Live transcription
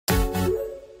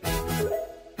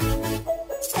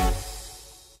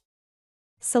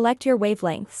Select your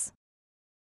wavelengths.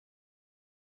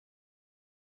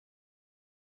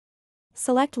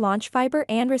 Select launch fiber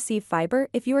and receive fiber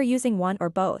if you are using one or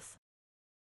both.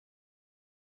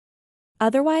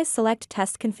 Otherwise, select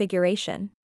test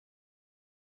configuration.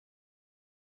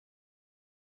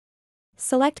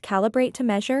 Select calibrate to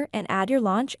measure and add your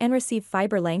launch and receive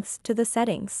fiber lengths to the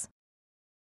settings.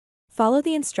 Follow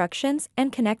the instructions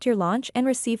and connect your launch and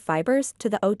receive fibers to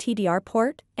the OTDR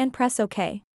port and press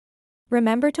OK.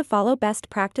 Remember to follow best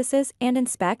practices and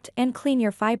inspect and clean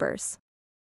your fibers.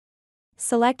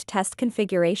 Select test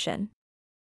configuration.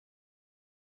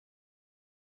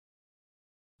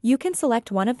 You can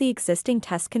select one of the existing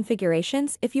test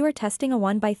configurations if you are testing a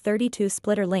 1x32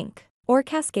 splitter link, or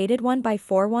cascaded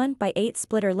 1x4 1x8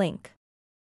 splitter link.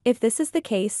 If this is the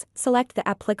case, select the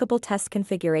applicable test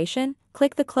configuration,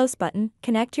 click the close button,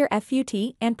 connect your FUT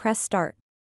and press start.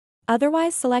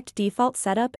 Otherwise, select default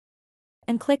setup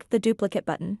and click the duplicate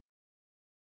button.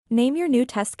 Name your new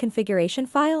test configuration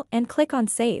file and click on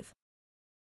save.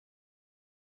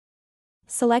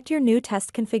 Select your new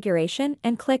test configuration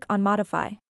and click on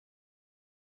modify.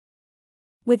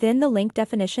 Within the link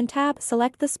definition tab,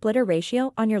 select the splitter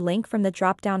ratio on your link from the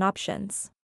drop-down options.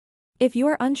 If you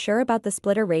are unsure about the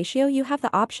splitter ratio, you have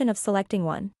the option of selecting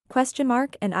 1,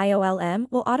 and iOLM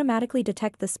will automatically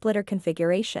detect the splitter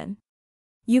configuration.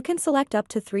 You can select up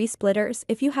to 3 splitters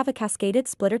if you have a cascaded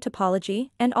splitter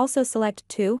topology, and also select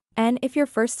 2, if your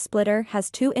first splitter has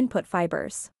 2 input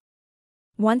fibers.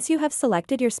 Once you have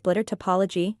selected your splitter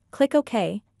topology, click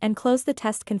OK, and close the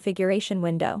test configuration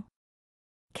window.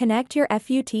 Connect your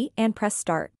FUT and press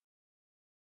start.